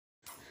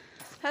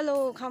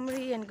Hello,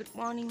 Khamri, and good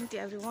morning to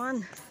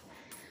everyone.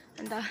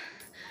 And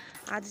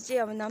आज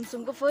चाहिँ अब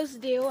नामसुङको फर्स्ट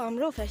डे हो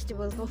हाम्रो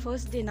फेस्टिभलको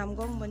फर्स्ट डे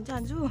नामगङ भन्छ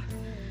आज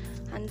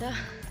अन्त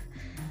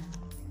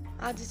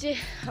आज चाहिँ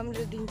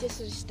हाम्रो दिन चाहिँ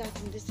सुरु स्टार्ट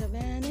हुँदैछ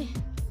बिहानै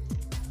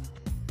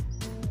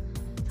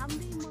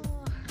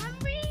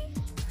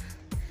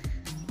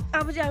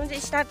अब चाहिँ हामी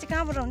चाहिँ स्टार्ट चाहिँ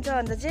कहाँबाट हुन्छ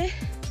भन्दा चाहिँ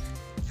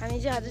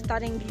हामी चाहिँ आज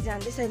तारेङ्गी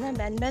जाँदैछ होइन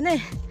बिहान बिहानै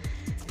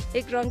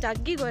एक राउन्ड चाहिँ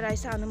अघि गएर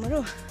आइस आनुमरो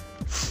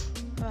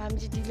अब हामी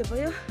चाहिँ ढिलो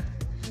भयो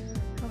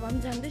अब हामी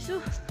जाँदैछु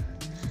अब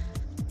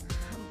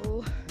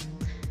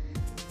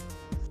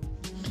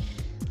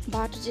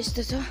बाटो चाहिँ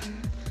यस्तो छ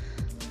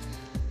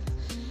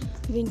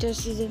विन्टर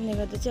सिजनले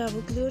गर्दा चाहिँ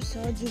अब क्लियर छ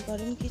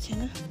जुगहरू पनि केही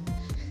छैन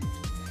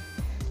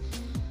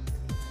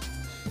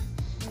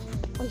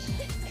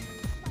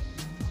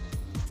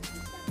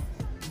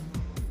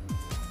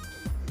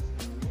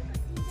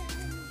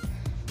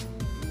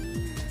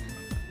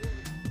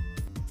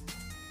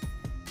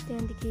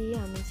त्यहाँदेखि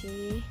हामी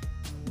चाहिँ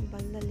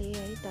बल्लले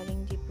है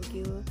तारेङ्गी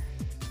पुग्यो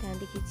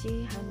त्यहाँदेखि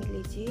चाहिँ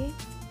हामीले चाहिँ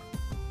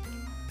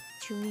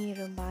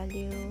छुमीहरू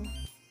बाल्यो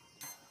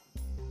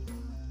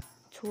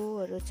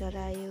छोहरू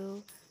चरायो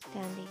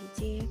त्यहाँदेखि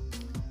चाहिँ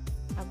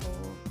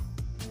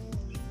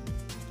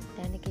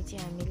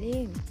हामीले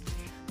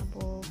अब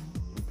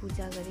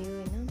पूजा गर्यो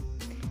होइन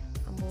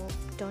अब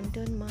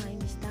टनटनमा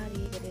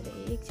बिस्तारै गरेर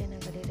एकजना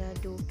गरेर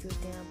डोक्यो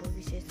त्यहाँ अब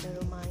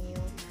विशेषहरू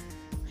माग्यो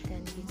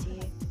त्यहाँदेखि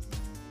चाहिँ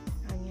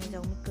हामी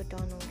झौमितको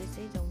टर्न हुँदैछ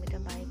झौमित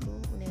भाइको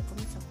उनीहरूको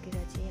पनि सकेर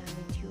चाहिँ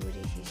हामी जिउ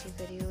रेसी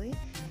गऱ्यो है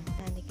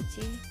त्यहाँदेखि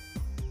चाहिँ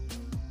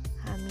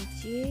हामी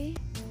चाहिँ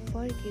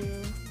फर्क्यो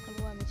अब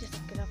हामी चाहिँ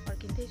सकेर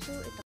फर्किँदैछु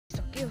यता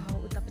सक्यो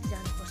उता पनि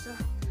जानुपर्छ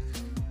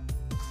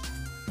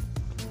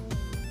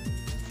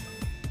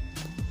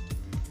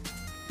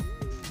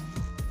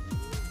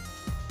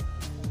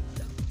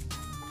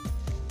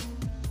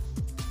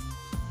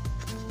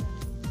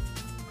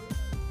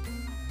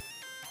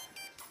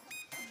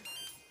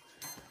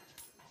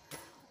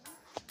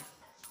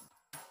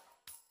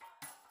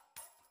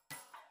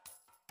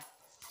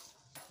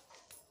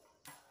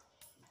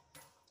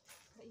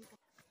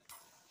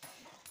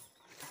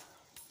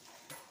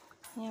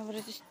यहाँबाट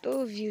त्यस्तो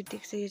भ्यू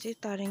देख्छ यो चाहिँ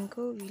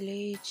तारेङको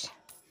भिलेज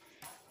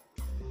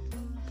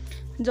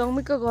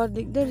झौमिकको घर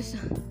देख्दो रहेछ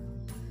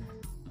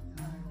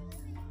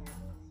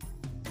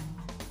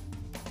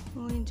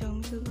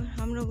झौमिकको घर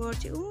हाम्रो घर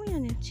चाहिँ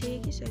यहाँनिर छ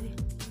कसरी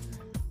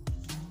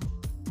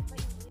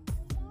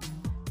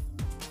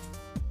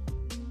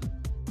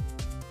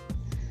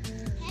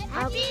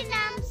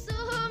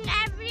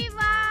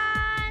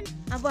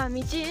अब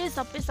हामी चाहिँ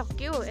सबै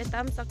सक्यो यता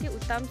पनि सक्यो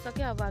उता पनि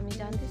सक्यो अब हामी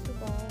जाँदैछु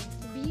घर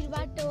भिर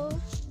बाटो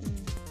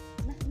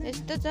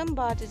यस्तो छ नि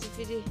बाटो चाहिँ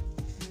फेरि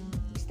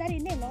बिस्तारै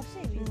नै लड्छ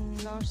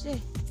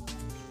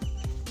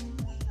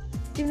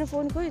तिम्रो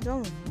फोन खोइ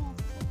जाउँ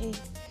ए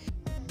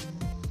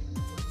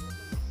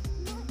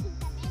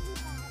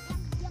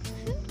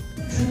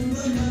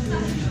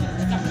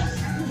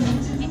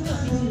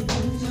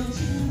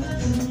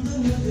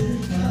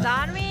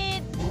धार्मिक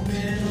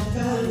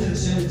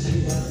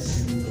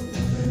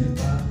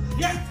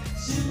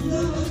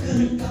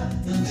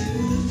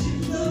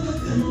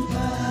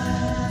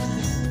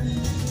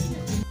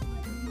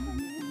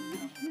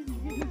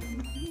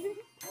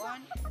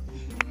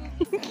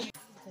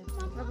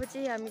अब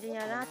चाहिँ हामी चाहिँ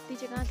यहाँ राति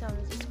चाहिँ कहाँ छ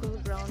भने चाहिँ स्कुल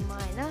ग्राउन्डमा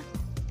होइन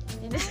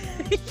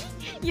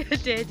यो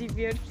टेडी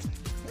बियर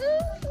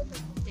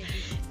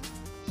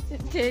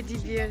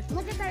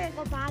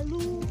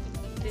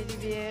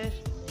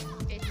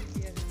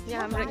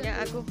यहाँ हाम्रो यहाँ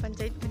आएको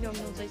पञ्चायत पनि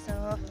आउनुहुँदैछ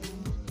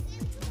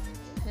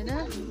होइन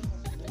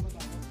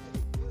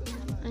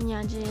अनि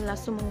यहाँ चाहिँ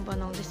लासुमङ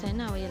बनाउँदैछ होइन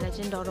अब यसलाई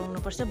चाहिँ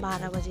डराउनुपर्छ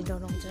 12 बजी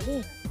डराउँछ अरे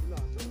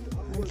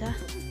अन्त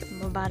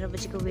अब 12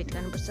 बजीको वेट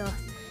गर्नुपर्छ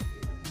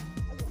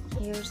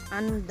म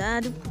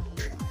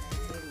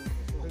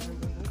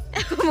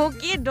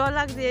के डर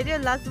लाग्दै हेऱ्यो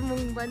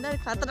लासुमङ भन्दा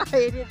खतरा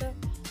हेऱ्यो त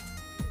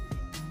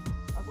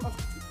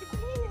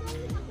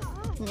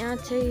यहाँ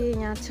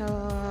छ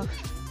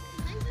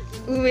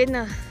उयो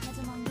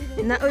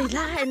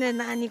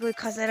नानीको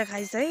खसाएर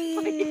खाइस् है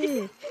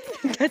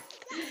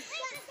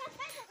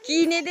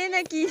किनिदिएन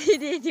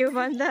त्यो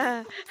भन्दा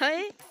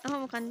है म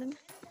खाँदैन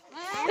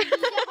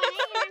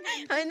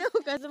होइन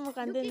कसम म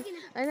खाँदैन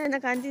होइन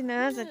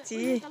खान्दिनँ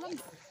साँच्ची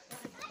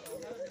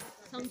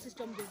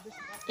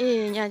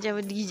ए यहाँ चाहिँ अब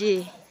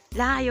डिजे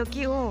ला यो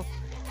के हो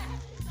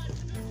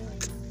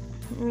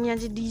यहाँ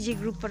चाहिँ डिजे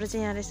ग्रुपबाट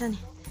चाहिँ यहाँ रहेछ नि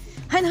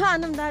होइन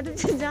आनन्द दाजु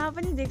चाहिँ जहाँ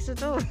पनि देख्छु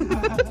त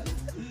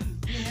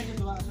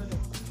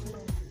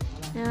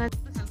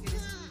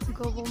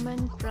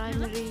गभर्मेन्ट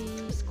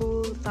प्राइमेरी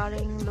स्कुल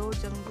तारेङ लो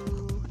जङ्गु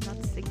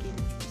नर्थ सिक्किम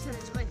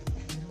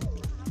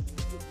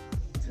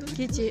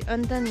के चाहिँ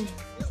अन्त नि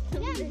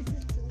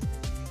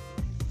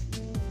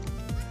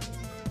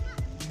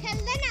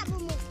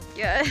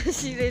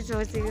सिरियस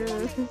बसेको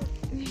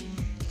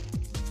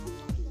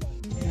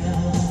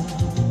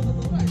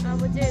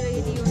अब चाहिँ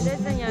रेडी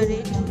हुँदैछ यहाँ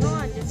रेडी हुनु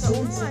अझै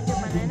सक्नु अझै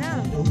भनेर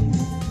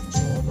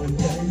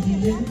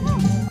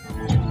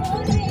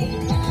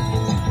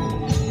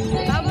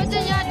अब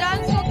चाहिँ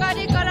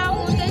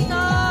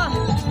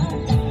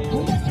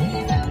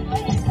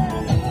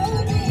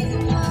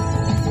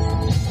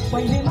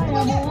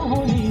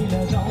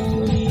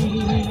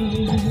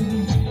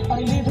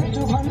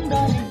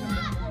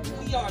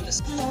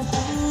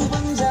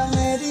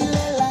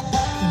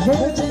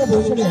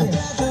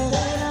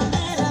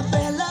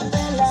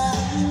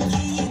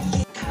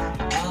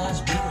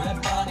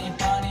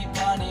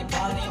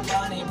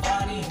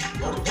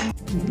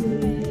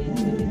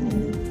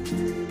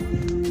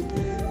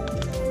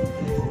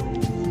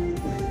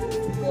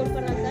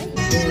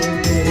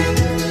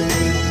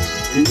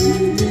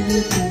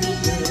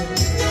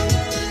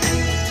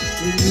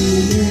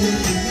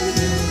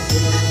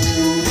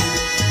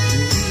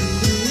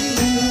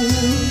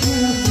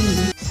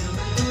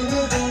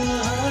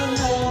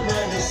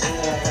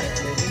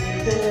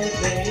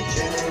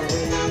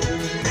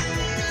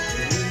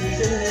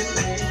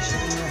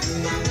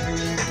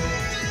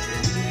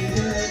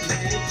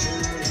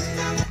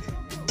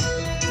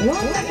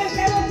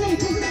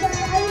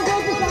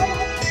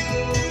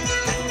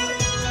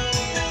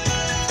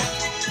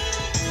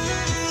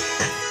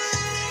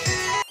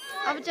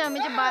अब चाहिँ हामी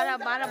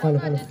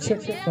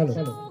चाहिँ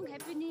 12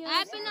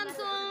 Happy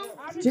namsung.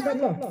 Cikap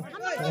lo.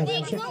 अब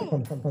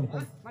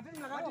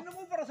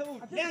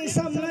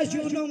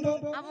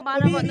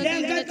 12 भन्दा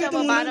दिँदैन छ अब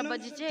 12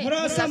 बजे चाहिँ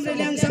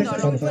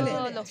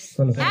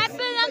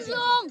Happy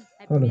namsung.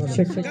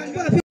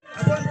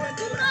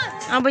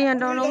 अब यहाँ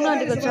डराउन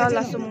आँटेको छ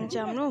लासुमुङ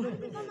चाहिँ हाम्रो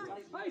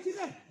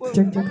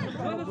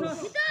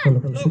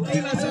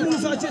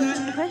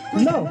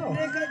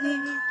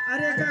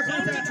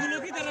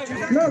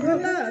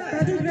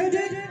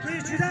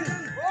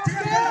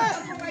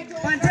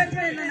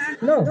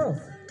No.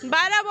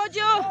 12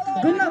 बज्यो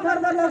Guna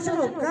barbar langsung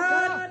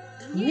kan.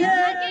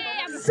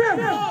 Sam.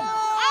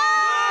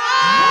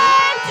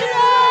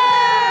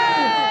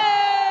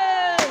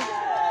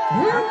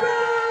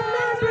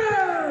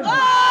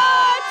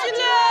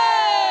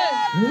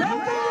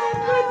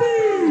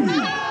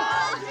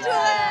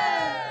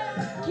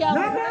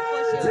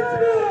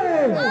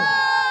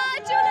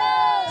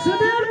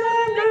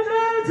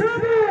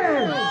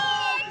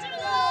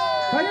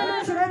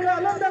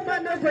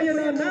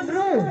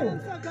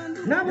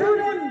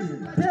 Namrun,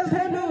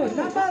 Telfonu,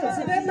 Namal,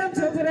 Sedem Nam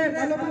Sobrek,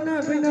 Alamana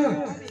Quina.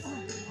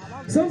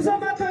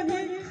 Somsoma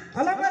Tony,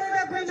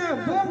 Alamana Quina,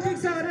 Bom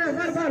Kixara,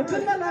 Barbar,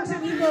 Kuna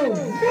Laxan Ibo.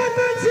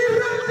 Motan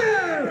Siranda!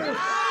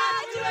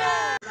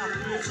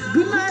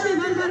 Gunadi,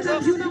 Barbar,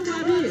 Junam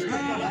Madi.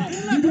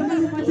 You don't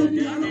know what to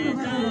do.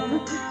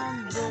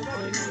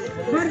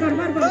 Barbar,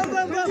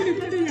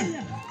 continue.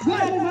 Go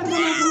ahead,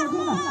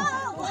 Barbar.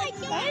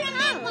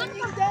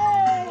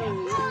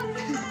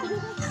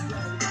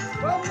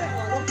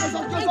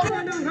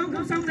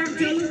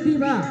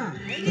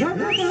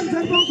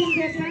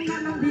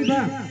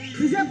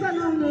 Siapa